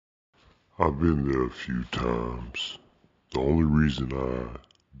I've been there a few times. The only reason I've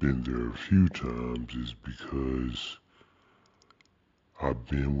been there a few times is because I've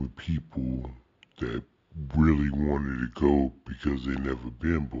been with people that really wanted to go because they never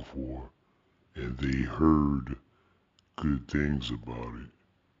been before and they heard good things about it.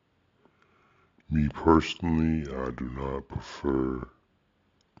 Me personally, I do not prefer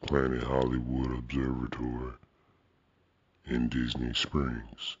Planet Hollywood Observatory in Disney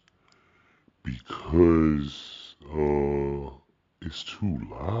Springs because it's too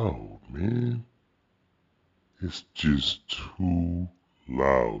loud, man. It's just too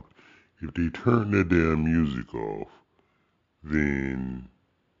loud. If they turn that damn music off, then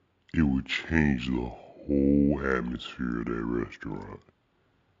it would change the whole atmosphere of that restaurant.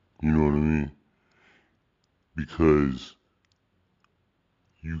 You know what I mean? Because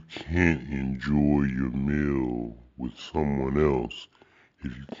you can't enjoy your meal with someone else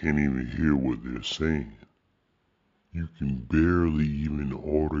if you can't even hear what they're saying. You can barely even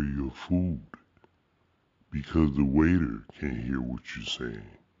order your food because the waiter can't hear what you're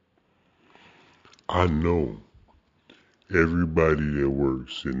saying. I know everybody that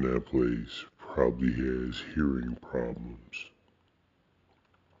works in that place probably has hearing problems.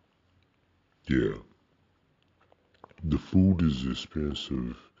 Yeah, the food is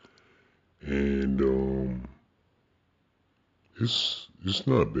expensive and it's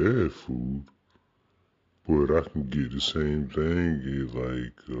not bad food, but I can get the same thing at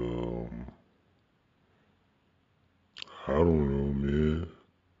like I don't know, man.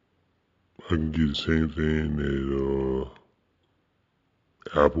 I can get the same thing at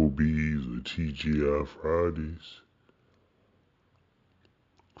Applebee's or TGI Fridays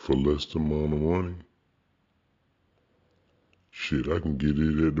for less amount of money. Shit, I can get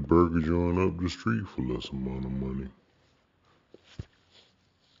it at the burger joint up the street for less amount of money.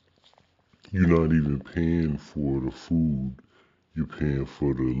 You're not even paying for the food. You're paying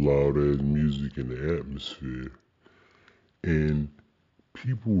for the loud ass music and the atmosphere. And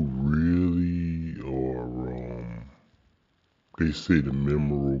people really are, they say the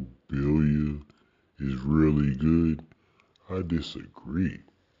memorabilia is really good. I disagree.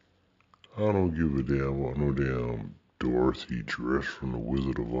 I don't give a damn about no damn Dorothy dress from the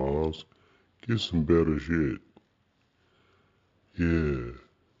Wizard of Oz. Get some better shit. Yeah,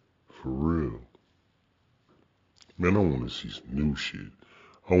 for real. Man, I want to see some new shit.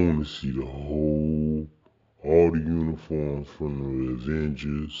 I want to see all the uniforms from the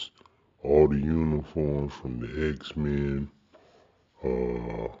Avengers, all the uniforms from the X-Men.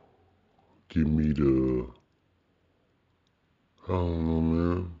 Uh, give me I don't know,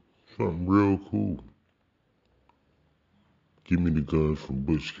 man, something real cool. Give me the guns from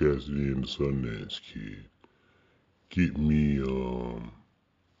Butch Cassidy and the Sundance Kid. Get me,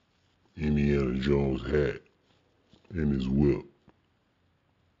 Indiana Jones hat and his whip.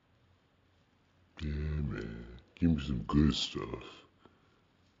 Yeah, man. Give me some good stuff.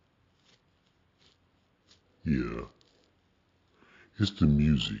 Yeah. It's the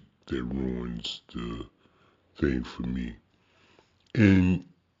music that ruins the thing for me. And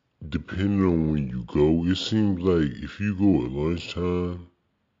depending on when you go, it seems like if you go at lunchtime,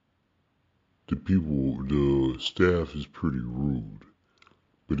 the staff is pretty rude.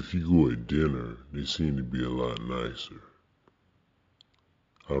 But if you go at dinner, they seem to be a lot nicer.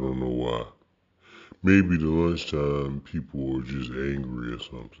 I don't know why. Maybe the lunchtime people are just angry or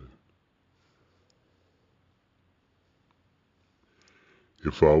something.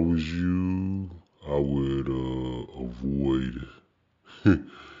 If I was you, I would avoid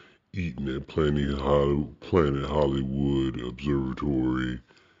eating at Planet Hollywood Observatory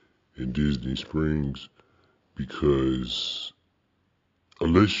in Disney Springs because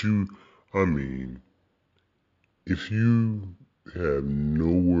unless you, I mean, if you have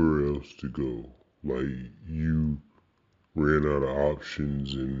nowhere else to go, like you ran out of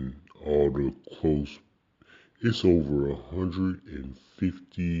options and all the close, it's over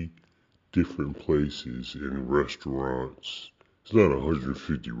 150 different places and restaurants. It's not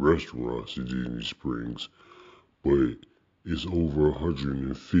 150 restaurants in Disney Springs, but it's over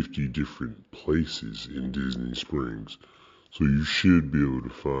 150 different places in Disney Springs. So you should be able to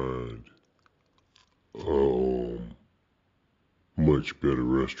find a much better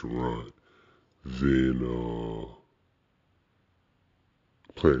restaurant than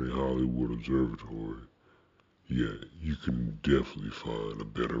Planet Hollywood Observatory. Yeah, you can definitely find a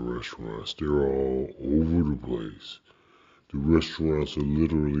better restaurants. They're all over the place. The restaurants are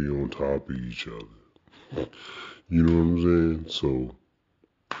literally on top of each other. You know what I'm saying? So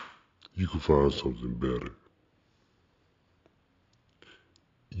you can find something better.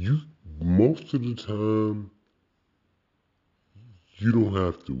 You most of the time, you don't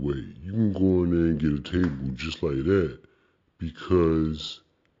have to wait. You can go in there and get a table just like that because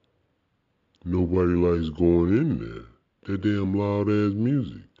nobody likes going in there. That damn loud ass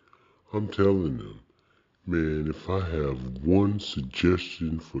music. I'm telling them, man, if I have one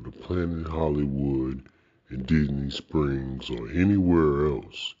suggestion for the Planet Hollywood and Disney Springs or anywhere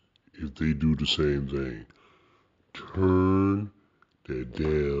else, if they do the same thing, turn that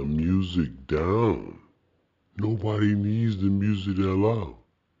damn music down. Nobody needs the music that loud.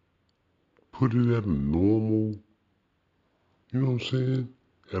 Put it at a normal, you know what I'm saying?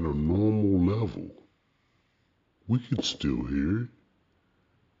 At a normal level. We can still hear it.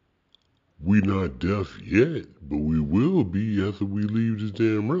 We not deaf yet, but we will be after we leave this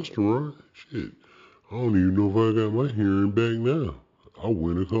damn restaurant. Shit, I don't even know if I got my hearing back now. I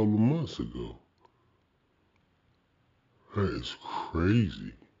went a couple of months ago. That is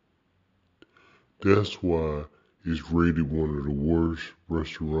crazy. That's why it's rated one of the worst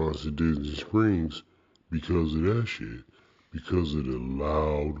restaurants in Disney Springs because of that shit. Because of the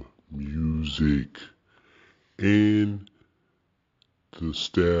loud music. And the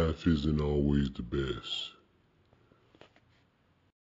staff isn't always the best.